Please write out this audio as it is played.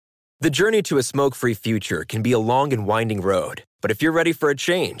The journey to a smoke-free future can be a long and winding road, but if you're ready for a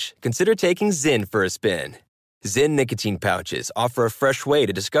change, consider taking Zyn for a spin. Zyn nicotine pouches offer a fresh way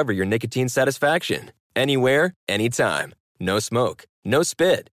to discover your nicotine satisfaction. Anywhere, anytime. No smoke, no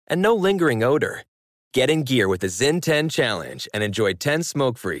spit, and no lingering odor. Get in gear with the Zyn 10 Challenge and enjoy 10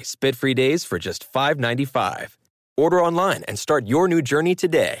 smoke-free, spit-free days for just $5.95. Order online and start your new journey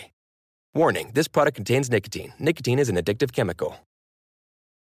today. Warning, this product contains nicotine. Nicotine is an addictive chemical.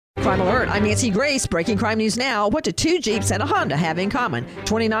 Crime Alert, I'm Nancy Grace. Breaking crime news now. What do two Jeeps and a Honda have in common?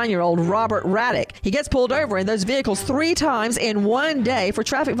 29-year-old Robert Raddick. He gets pulled over in those vehicles 3 times in one day for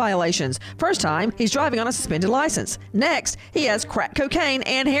traffic violations. First time, he's driving on a suspended license. Next, he has crack cocaine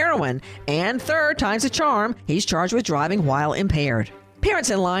and heroin. And third time's a charm, he's charged with driving while impaired. Parents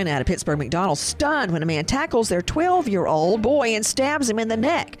in line at a Pittsburgh McDonald's stunned when a man tackles their 12-year-old boy and stabs him in the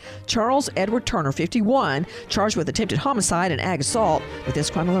neck. Charles Edward Turner, 51, charged with attempted homicide and ag assault. With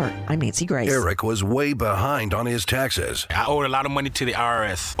this Crime Alert, I'm Nancy Grace. Eric was way behind on his taxes. I owed a lot of money to the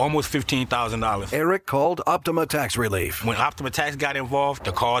IRS, almost $15,000. Eric called Optima Tax Relief. When Optima Tax got involved,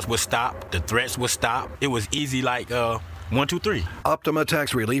 the calls would stop, the threats would stop. It was easy like 1, 2, 3. Optima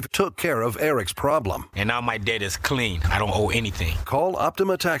Tax Relief took care of Eric's problem. And now my debt is clean. I don't owe anything. Call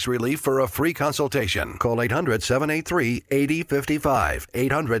Optima Tax Relief for a free consultation. Call 800-783-8055.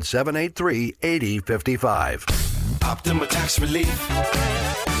 800-783-8055. Optima Tax Relief.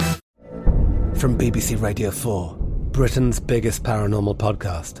 From BBC Radio 4, Britain's biggest paranormal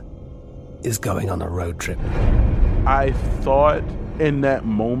podcast is going on a road trip. I thought in that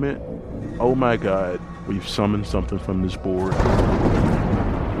moment, oh my God, we've summoned something from this board.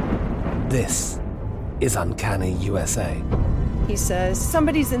 This is Uncanny USA. He says,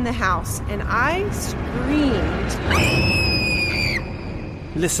 somebody's in the house, and I screamed.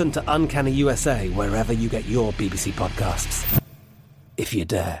 Listen to Uncanny USA wherever you get your BBC podcasts, if you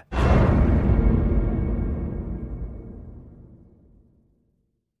dare.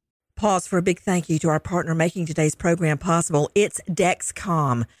 Pause for a big thank you to our partner making today's program possible. It's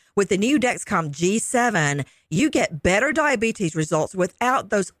Dexcom. With the new Dexcom G7, you get better diabetes results without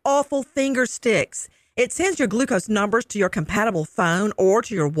those awful finger sticks. It sends your glucose numbers to your compatible phone or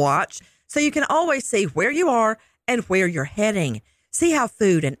to your watch, so you can always see where you are and where you're heading. See how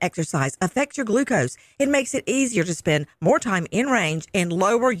food and exercise affect your glucose. It makes it easier to spend more time in range and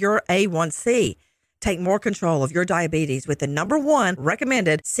lower your A1C. Take more control of your diabetes with the #1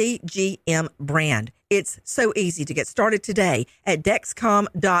 recommended CGM brand. It's so easy to get started today at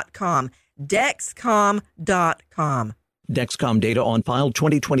Dexcom.com. Dexcom.com. Dexcom data on file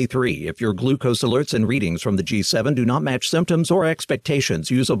 2023. If your glucose alerts and readings from the G7 do not match symptoms or expectations,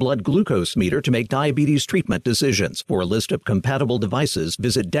 use a blood glucose meter to make diabetes treatment decisions. For a list of compatible devices,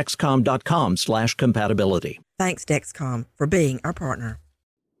 visit Dexcom.com/compatibility. Thanks, Dexcom, for being our partner.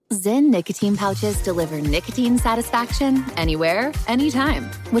 Zyn nicotine pouches deliver nicotine satisfaction anywhere, anytime,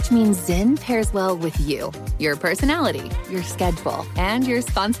 which means Zyn pairs well with you, your personality, your schedule, and your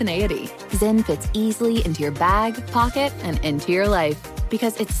spontaneity. Zyn fits easily into your bag, pocket, and into your life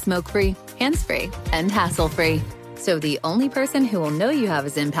because it's smoke-free, hands-free, and hassle-free. So the only person who will know you have a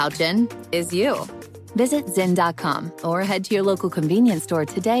Zyn pouch in is you. Visit Zyn.com or head to your local convenience store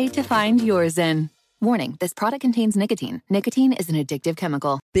today to find your Zyn. Warning, this product contains nicotine. Nicotine is an addictive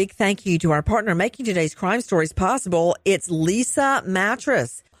chemical. Big thank you to our partner making today's crime stories possible. It's Leesa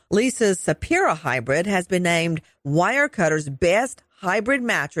Mattress. Leesa's Sapira Hybrid has been named Wirecutter's best hybrid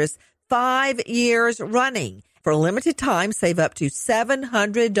mattress 5 years running. For a limited time, save up to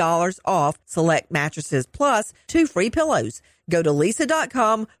 $700 off select mattresses plus 2 free pillows. Go to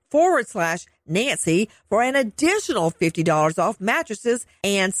Leesa.com/Nancy for an additional $50 off mattresses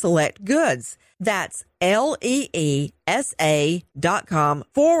and select goods. That's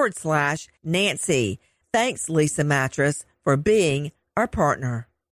LEESA.com/Nancy. Thanks, Leesa Mattress, for being our partner.